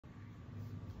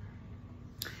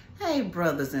Hey,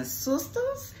 brothers and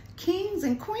sisters, kings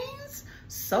and queens,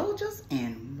 soldiers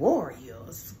and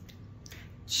warriors,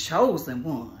 chosen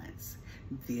ones.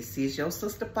 This is your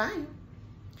sister Fire.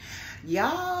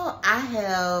 Y'all, I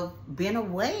have been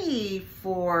away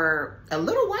for a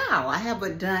little while. I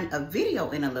haven't done a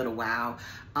video in a little while,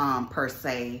 per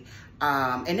se.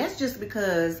 And that's just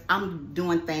because I'm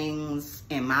doing things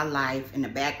in my life in the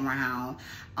background.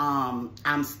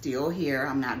 I'm still here.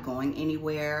 I'm not going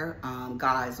anywhere.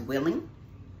 God's willing.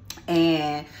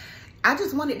 And I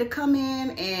just wanted to come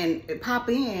in and pop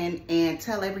in and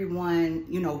tell everyone,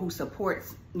 who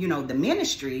supports, the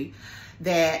ministry,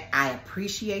 that I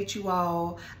appreciate you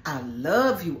all. I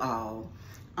love you all.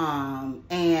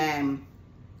 And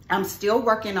I'm still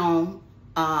working on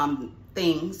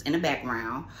things in the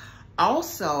background.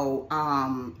 Also,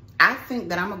 I think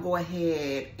that I'm gonna go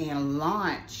ahead and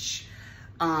launch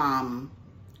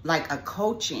like a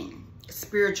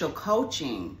spiritual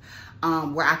coaching,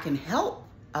 where I can help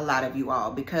a lot of you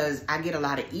all, because I get a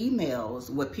lot of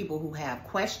emails with people who have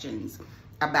questions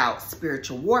about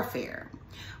spiritual warfare,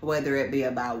 whether it be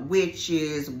about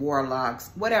witches, warlocks,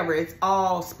 whatever. It's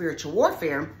all spiritual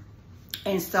warfare.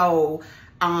 And so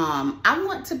I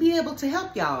want to be able to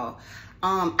help y'all.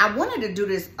 I wanted to do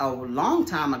this a long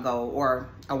time ago, or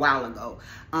a while ago,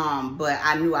 but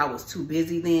I knew I was too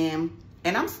busy then,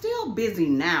 and I'm still busy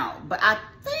now, but I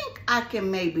think I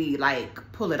can maybe like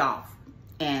pull it off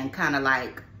and kind of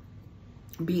like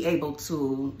be able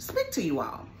to speak to you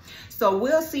all. So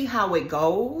we'll see how it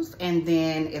goes, and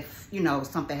then if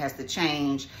something has to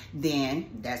change, then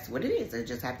that's what it is. It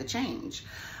just have to change.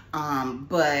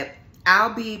 But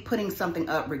I'll be putting something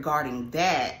up regarding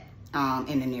that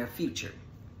in the near future.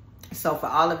 So for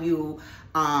all of you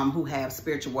who have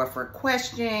spiritual warfare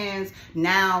questions,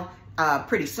 now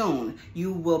pretty soon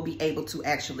you will be able to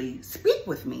actually speak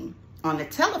with me on the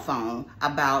telephone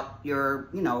about your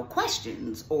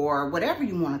questions or whatever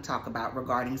you want to talk about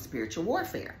regarding spiritual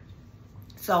warfare.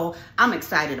 So I'm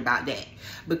excited about that,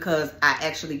 because I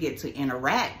actually get to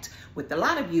interact with a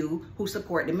lot of you who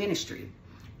support the ministry,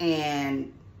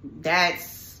 and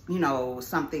that's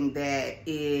something that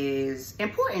is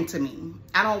important to me.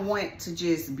 I don't want to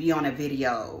just be on a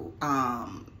video,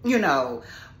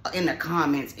 in the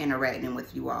comments interacting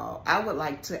with you all. I would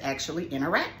like to actually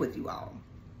interact with you all.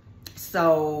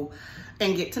 So,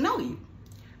 and get to know you.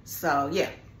 So,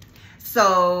 yeah.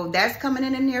 So that's coming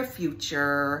in the near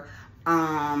future.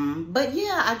 But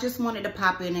yeah, I just wanted to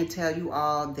pop in and tell you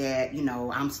all that,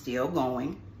 I'm still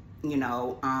going,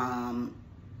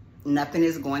 nothing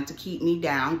is going to keep me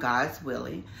down, God's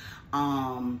willing.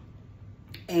 And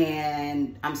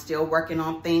I'm still working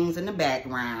on things in the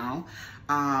background.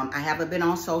 I haven't been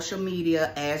on social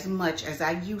media as much as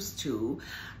I used to.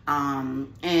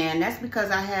 And that's because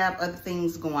I have other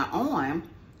things going on,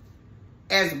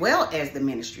 as well as the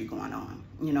ministry going on.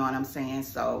 You know what I'm saying?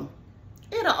 So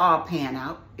it'll all pan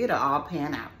out. It'll all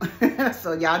pan out.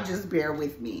 So y'all just bear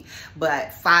with me.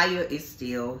 But fire is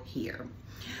still here.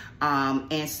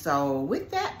 And so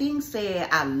with that being said,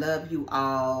 I love you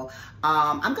all.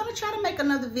 I'm going to try to make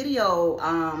another video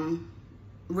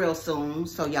real soon,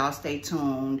 so y'all stay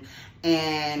tuned.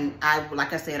 And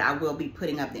like I said, I will be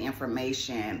putting up the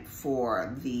information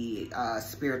for the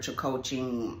spiritual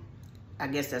coaching. I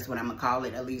guess that's what I'm gonna call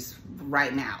it, at least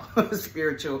right now.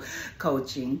 Spiritual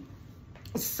coaching.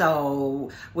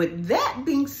 So with that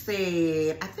being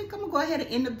said, I think I'm gonna go ahead and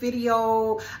end the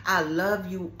video. I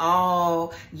love you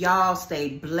all. Y'all stay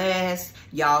blessed.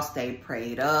 Y'all stay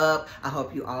prayed up. I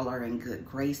hope you all are in good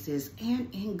graces and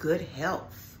in good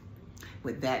health.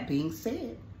 With that being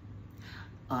said,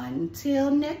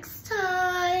 until next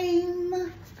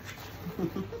time.